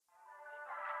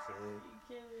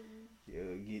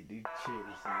Yo, get the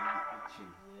chips,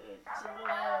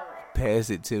 Pass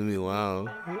it to me, wow.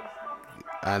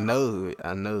 I know.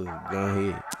 Go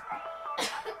ahead.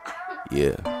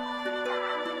 Yeah.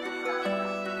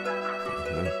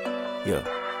 Yeah.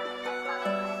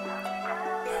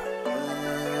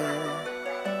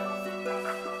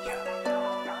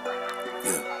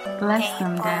 Bless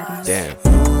them, daddy. Damn.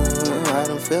 I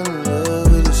don't fell in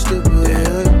love with a stripper.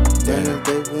 Damn,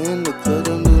 baby in the club,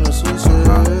 don't do no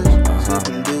switchers.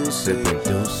 Sippin'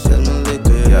 deuce, selling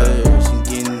liquor. She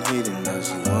getting hit and all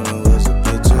she wanted was a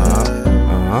picture.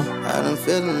 I done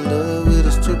fell in love with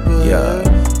a stripper.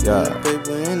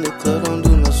 Baby in the club, don't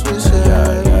do no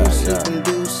switchers. Sippin'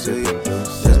 deuce,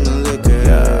 selling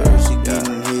liquor. She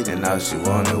getting hit and all she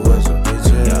wanted was a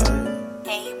picture.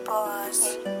 Hey,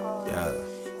 boss.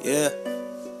 Yeah.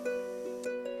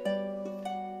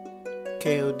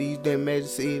 KOD's that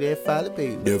majesty, that father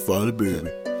baby.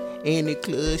 In the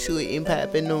club, shooting,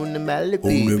 popping on the Molly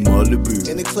baby.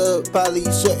 In the club, probably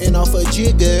shutting off a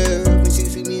jigger. When she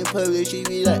see me in public, she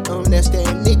be like, that's that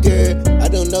nigga. I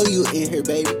don't know you in here,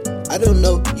 baby. I don't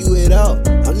know you at all.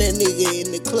 I'm that nigga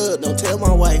in the club. Don't tell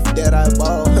my wife that I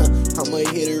ball. I'ma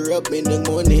hit her up in the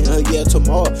morning, yeah,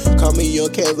 tomorrow. Call me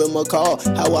young Kevin McCall.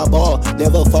 How I ball,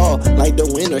 never fall. Like the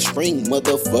winter, spring,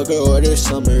 motherfucker, or the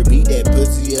summer. Beat that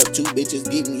pussy up, two bitches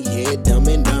give me head, dumb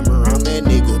and dumber. I'm that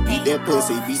nigga. Beat that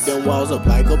pussy, beat them walls up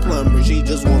like a plumber. She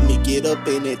just want me get up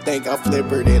in it, think I flip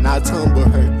her, then I tumble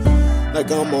her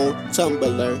like I'm on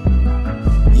Tumblr.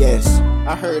 Yes,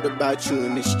 I heard about you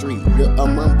in the street. You're a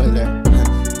mumbler.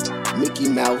 Mickey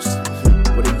Mouse,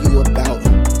 what are you about?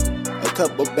 A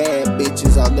couple bad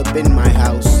bitches all up in my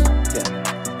house.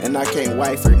 Yeah. And I can't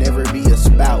wife her, never be a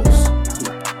spouse.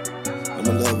 I'm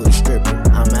in love with a stripper,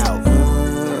 I'm out.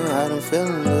 I done fell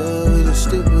in love with a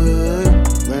stripper.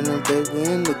 Random baby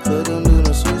in the club, don't do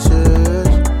no switchers.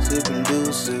 Sippin'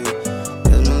 deuce,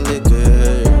 that's my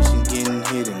liquor. She getting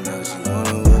hit and all she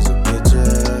wanted was a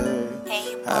picture.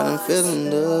 I done fell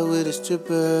in love with a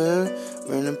stripper.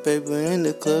 Random paper in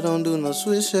the club, don't do no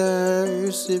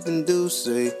switchers. Sippin' deuce,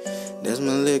 that's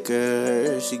my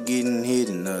liquor. She getting hit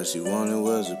and all she wanted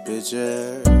was a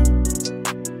picture.